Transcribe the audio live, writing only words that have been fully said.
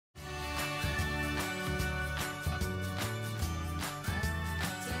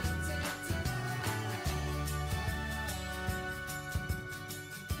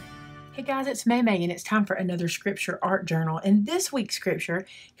Hey guys, it's Maymay, and it's time for another scripture art journal. And this week's scripture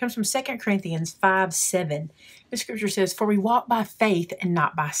comes from 2 Corinthians 5:7. The scripture says, "For we walk by faith and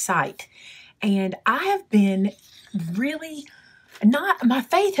not by sight." And I have been really my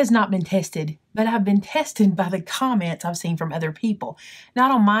faith has not been tested, but I've been tested by the comments I've seen from other people.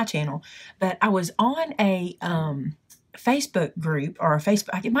 Not on my channel, but I was on a Facebook group, or a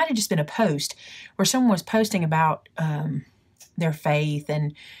Facebook, it might have just been a post where someone was posting about their faith,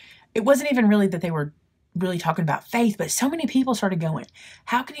 and it wasn't even really that they were really talking about faith, but so many people started going,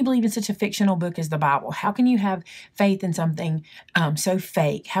 how can you believe in such a fictional book as the Bible? How can you have faith in something so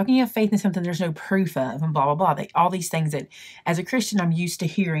fake? How can you have faith in something there's no proof of? And blah, blah, blah. All these things that, as a Christian, I'm used to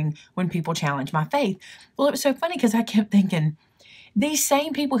hearing when people challenge my faith. Well, it was so funny because I kept thinking, these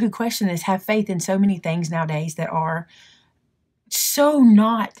same people who question this have faith in so many things nowadays that are so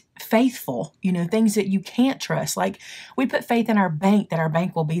not faithful, things that you can't trust. Like, we put faith in our bank that our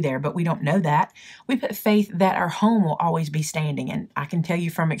bank will be there, but we don't know that. We put faith that our home will always be standing. And I can tell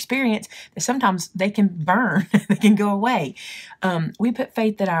you from experience that sometimes they can burn, they can go away. We put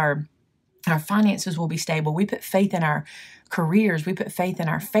faith that our finances will be stable. We put faith in our careers. We put faith in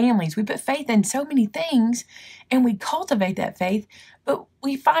our families. We put faith in so many things, and we cultivate that faith, but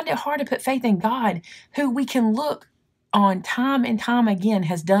we find it hard to put faith in God, who we can look on time and time again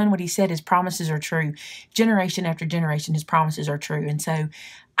has done what he said. His promises are true. Generation after generation, his promises are true. And so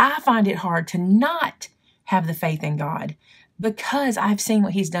I find it hard to not have the faith in God, because I've seen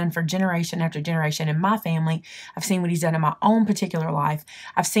what he's done for generation after generation in my family. I've seen what he's done in my own particular life.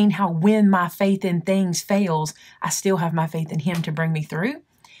 I've seen how when my faith in things fails, I still have my faith in him to bring me through.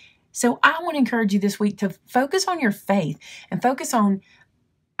 So I want to encourage you this week to focus on your faith and focus on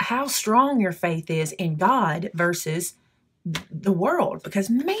how strong your faith is in God versus the world, because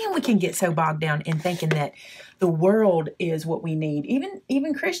man, we can get so bogged down in thinking that the world is what we need.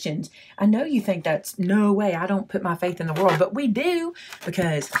 Even Christians, I know you think that's no way, I don't put my faith in the world, but we do,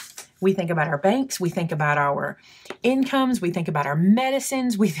 because we think about our banks, we think about our incomes, we think about our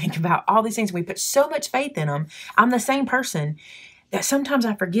medicines, we think about all these things. We put so much faith in them. I'm the same person that sometimes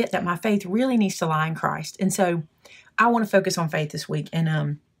I forget that my faith really needs to lie in Christ. And so I want to focus on faith this week, and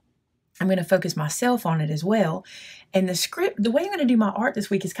I'm going to focus myself on it as well. And the way I'm going to do my art this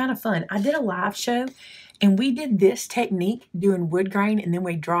week is kind of fun. I did a live show, and we did this technique doing wood grain, and then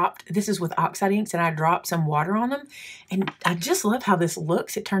we dropped, this is with oxide inks, and I dropped some water on them. And I just love how this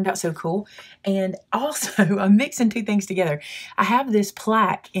looks. It turned out so cool. And also, I'm mixing two things together. I have this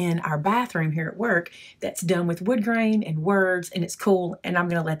plaque in our bathroom here at work that's done with wood grain and words, and it's cool, and I'm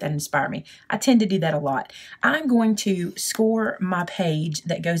going to let that inspire me. I tend to do that a lot. I'm going to score my page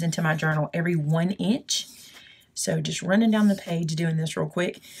that goes into my journal every 1 inch. So just running down the page, doing this real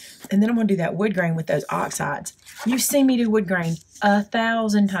quick. And then I'm going to do that wood grain with those oxides. You've seen me do wood grain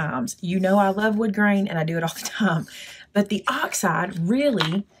 1,000 times. You know I love wood grain, and I do it all the time. But the oxide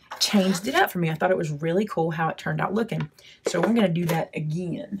really changed it up for me. I thought it was really cool how it turned out looking. So we're going to do that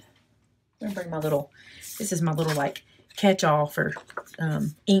again. I'm going to bring this is my little like catch-all for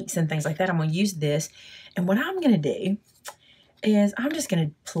inks and things like that. I'm going to use this. And what I'm going to do is I'm just going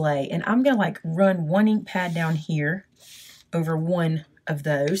to play, and I'm going to like run one ink pad down here over one of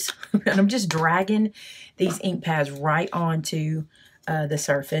those. And I'm just dragging these ink pads right onto the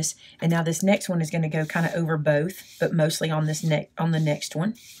surface. And now this next one is going to go kind of over both, but mostly on the next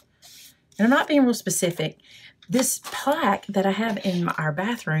one. And I'm not being real specific. This plaque that I have in our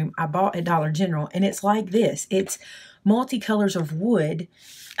bathroom, I bought at Dollar General, and it's like this. It's multicolors of wood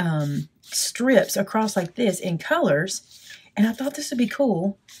strips across like this in colors. And I thought this would be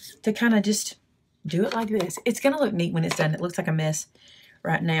cool to kind of just do it like this. It's going to look neat when it's done. It looks like a mess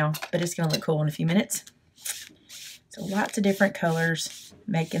right now, but it's going to look cool in a few minutes. So lots of different colors,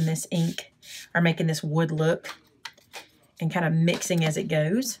 making this ink, or making this wood look, and kind of mixing as it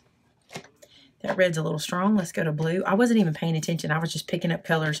goes. That red's a little strong. Let's go to blue. I wasn't even paying attention. I was just picking up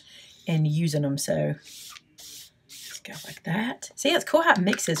colors and using them. So let's go like that. See, it's cool how it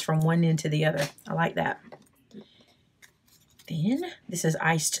mixes from one end to the other. I like that. Then this is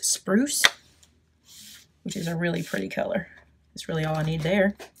iced spruce, which is a really pretty color. That's really all I need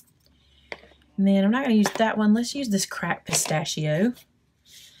there. And then I'm not going to use that one. Let's use this cracked pistachio.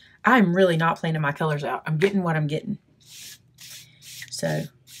 I'm really not planning my colors out. I'm getting what I'm getting. So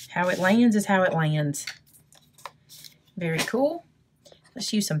how it lands is how it lands. Very cool.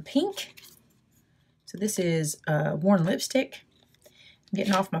 Let's use some pink. So this is worn lipstick. I'm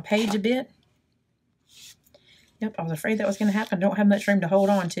getting off my page a bit. Yep, I was afraid that was going to happen. I don't have much room to hold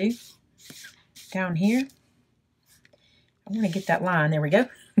on to. Down here. I'm going to get that line. There we go.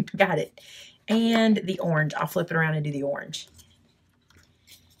 Got it. And the orange. I'll flip it around and do the orange.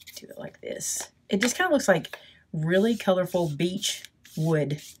 do it like this. It just kind of looks like really colorful beach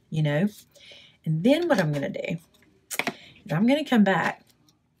wood, you know. And then what I'm going to do is I'm going to come back,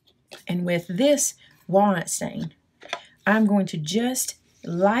 and with this walnut stain, I'm going to just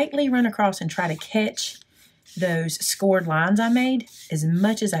lightly run across and try to catch those scored lines I made as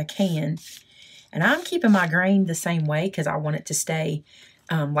much as I can. And I'm keeping my grain the same way because I want it to stay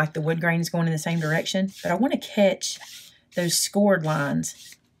like the wood grain is going in the same direction. But I want to catch those scored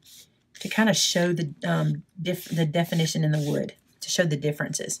lines to kind of show the definition in the wood, to show the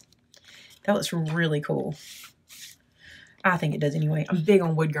differences. That looks really cool. I think it does anyway. I'm big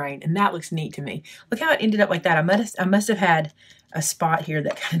on wood grain, and that looks neat to me. Look how it ended up like that. I must have had a spot here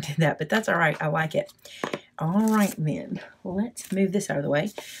that kind of did that, but that's all right. I like it. All right, then. Let's move this out of the way.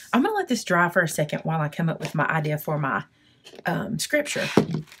 I'm going to let this dry for a second while I come up with my idea for my scripture.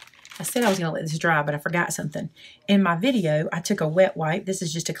 I said I was going to let this dry, but I forgot something. In my video, I took a wet wipe. This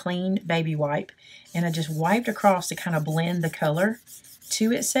is just a clean baby wipe, and I just wiped across to kind of blend the color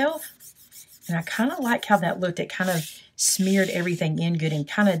to itself. And I kind of like how that looked. It kind of smeared everything in good and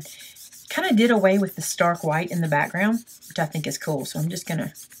kind of did away with the stark white in the background, which I think is cool. So I'm just going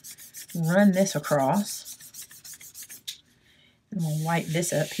to run this across. I'm going to wipe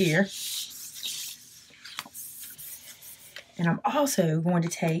this up here. And I'm also going to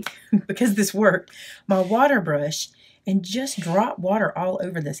take, because this worked, my water brush and just drop water all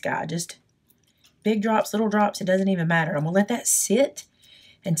over this guy. Just big drops, little drops, it doesn't even matter. I'm going to let that sit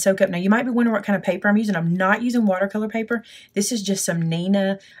and soak up. Now, you might be wondering what kind of paper I'm using. I'm not using watercolor paper. This is just some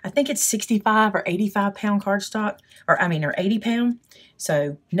Nina, I think it's 65 or 85 pound cardstock, or 80 pound.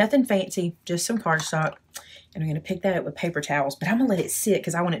 So nothing fancy, just some cardstock. And I'm going to pick that up with paper towels, but I'm going to let it sit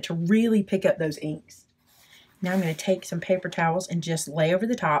because I want it to really pick up those inks. Now I'm going to take some paper towels and just lay over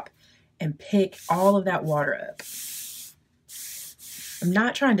the top and pick all of that water up. I'm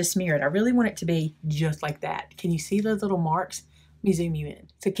not trying to smear it. I really want it to be just like that. Can you see those little marks? Let me zoom you in.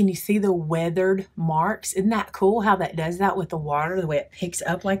 So can you see the weathered marks? Isn't that cool how that does that with the water, the way it picks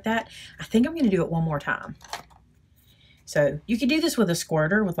up like that? I think I'm going to do it one more time. So you could do this with a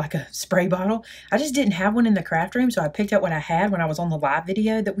squirter, with like a spray bottle. I just didn't have one in the craft room, so I picked up what I had when I was on the live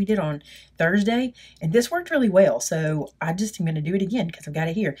video that we did on Thursday, and this worked really well. So I just am going to do it again because I've got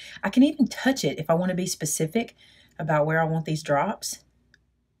it here. I can even touch it if I want to be specific about where I want these drops.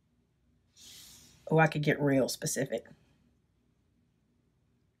 Oh, I could get real specific.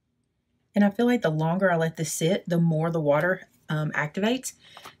 And I feel like the longer I let this sit, the more the water activates.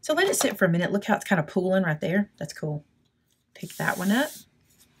 So let it sit for a minute. Look how it's kind of pooling right there. That's cool. Pick that one up.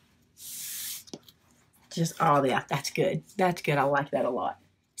 Just, oh yeah, that's good. That's good. I like that a lot.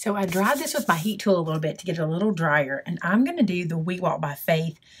 So I dried this with my heat tool a little bit to get it a little drier. And I'm going to do the We Walk by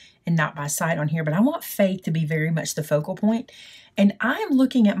Faith and Not by Sight on here. But I want faith to be very much the focal point. And I am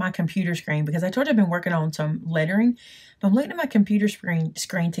looking at my computer screen because I told you I've been working on some lettering. But I'm looking at my computer screen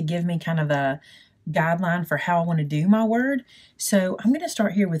to give me kind of a guideline for how I want to do my word. So I'm going to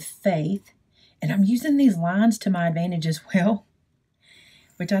start here with faith. And I'm using these lines to my advantage as well,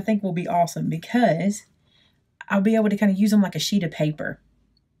 which I think will be awesome because I'll be able to kind of use them like a sheet of paper.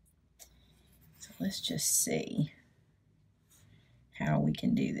 So let's just see how we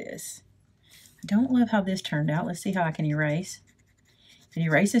can do this. I don't love how this turned out. Let's see how I can erase. And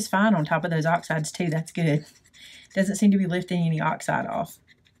erase is fine on top of those oxides too. That's good. Doesn't seem to be lifting any oxide off.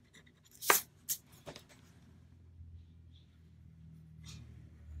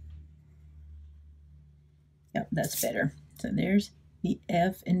 Yep, that's better. So there's the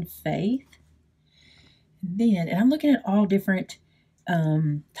F in faith. And I'm looking at all different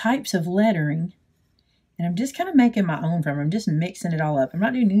types of lettering. And I'm just kind of making my own from them. I'm just mixing it all up. I'm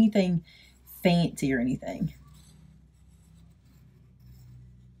not doing anything fancy or anything.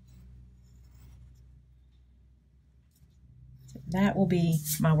 So that will be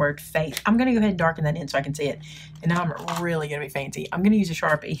my word faith. I'm going to go ahead and darken that in so I can see it. And now I'm really going to be fancy. I'm going to use a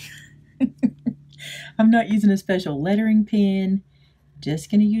Sharpie. I'm not using a special lettering pen, just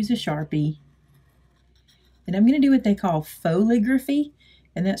going to use a Sharpie. And I'm going to do what they call foligraphy,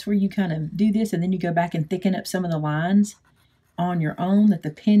 and that's where you kind of do this and then you go back and thicken up some of the lines on your own that the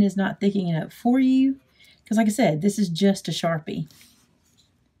pen is not thickening up for you. Because like I said, this is just a Sharpie.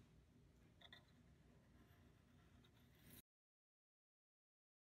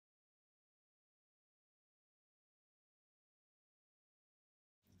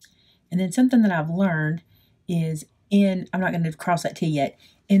 And then something that I've learned is I'm not going to cross that T yet,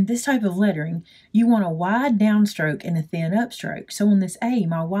 in this type of lettering, you want a wide downstroke and a thin upstroke. So on this A,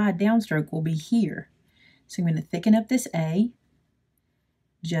 my wide downstroke will be here. So I'm going to thicken up this A,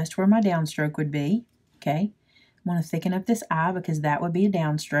 just where my downstroke would be, okay? I want to thicken up this I because that would be a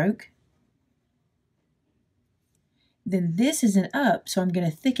downstroke. Then this is an up, so I'm going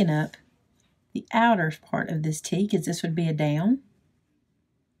to thicken up the outer part of this T because this would be a down.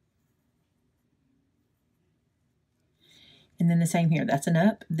 And then the same here. That's an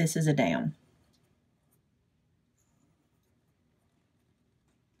up. This is a down.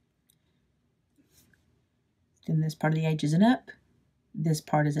 Then this part of the H is an up. This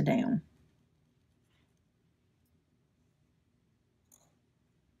part is a down.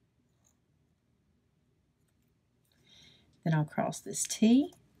 Then I'll cross this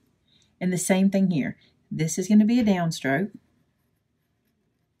T. And the same thing here. This is going to be a downstroke.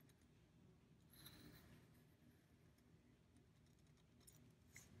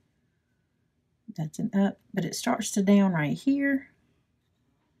 That's an up, but it starts to down right here.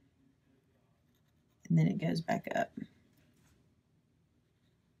 And then it goes back up.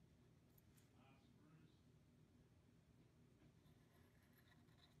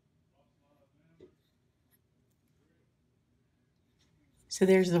 So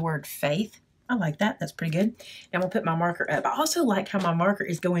there's the word faith. I like that. That's pretty good. Now I'm going to put my marker up. I also like how my marker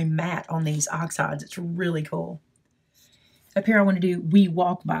is going matte on these oxides. It's really cool. Up here I want to do we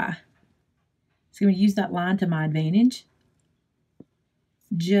walk by. So I'm going to use that line to my advantage.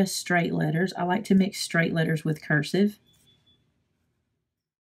 Just straight letters. I like to mix straight letters with cursive.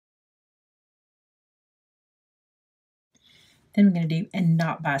 Then we're going to do and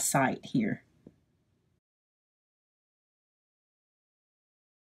not by sight here.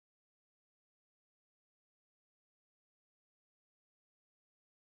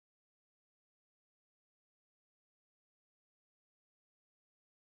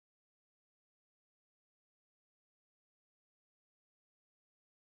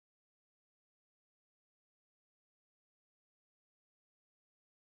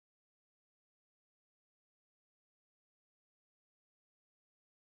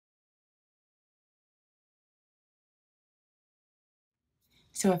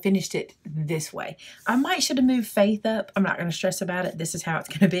 So I finished it this way. I might should have moved faith up. I'm not going to stress about it. This is how it's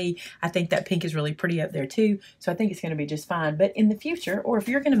going to be. I think that pink is really pretty up there too. So I think it's going to be just fine. But in the future, or if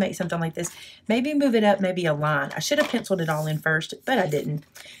you're going to make something like this, maybe move it up, maybe a line. I should have penciled it all in first, but I didn't.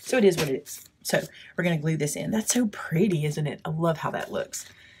 So it is what it is. So we're going to glue this in. That's so pretty, isn't it? I love how that looks.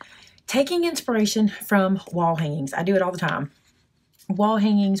 Taking inspiration from wall hangings. I do it all the time. Wall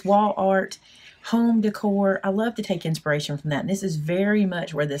hangings, wall art, home decor. I love to take inspiration from that. And this is very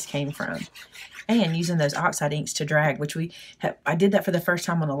much where this came from. And using those oxide inks to drag, which I did that for the first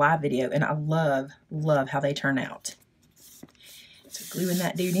time on a live video. And I love how they turn out. So gluing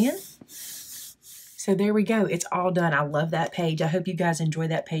that dude in. So there we go. It's all done. I love that page. I hope you guys enjoy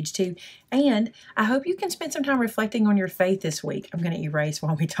that page too. And I hope you can spend some time reflecting on your faith this week. I'm going to erase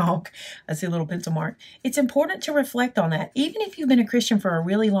while we talk. I see a little pencil mark. It's important to reflect on that. Even if you've been a Christian for a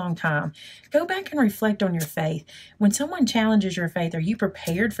really long time, go back and reflect on your faith. When someone challenges your faith, are you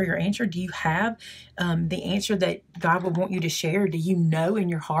prepared for your answer? Do you have the answer that God would want you to share? Do you know in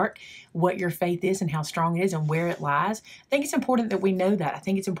your heart what your faith is and how strong it is and where it lies? I think it's important that we know that. I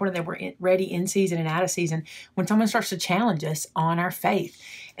think it's important that we're ready in season and out of season when someone starts to challenge us on our faith.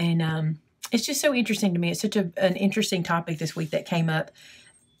 And it's just so interesting to me. It's such an interesting topic this week that came up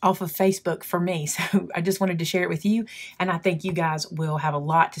off of Facebook for me. So I just wanted to share it with you. And I think you guys will have a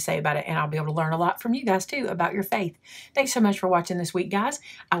lot to say about it. And I'll be able to learn a lot from you guys too about your faith. Thanks so much for watching this week, guys.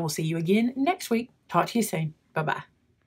 I will see you again next week. Talk to you soon. Bye-bye.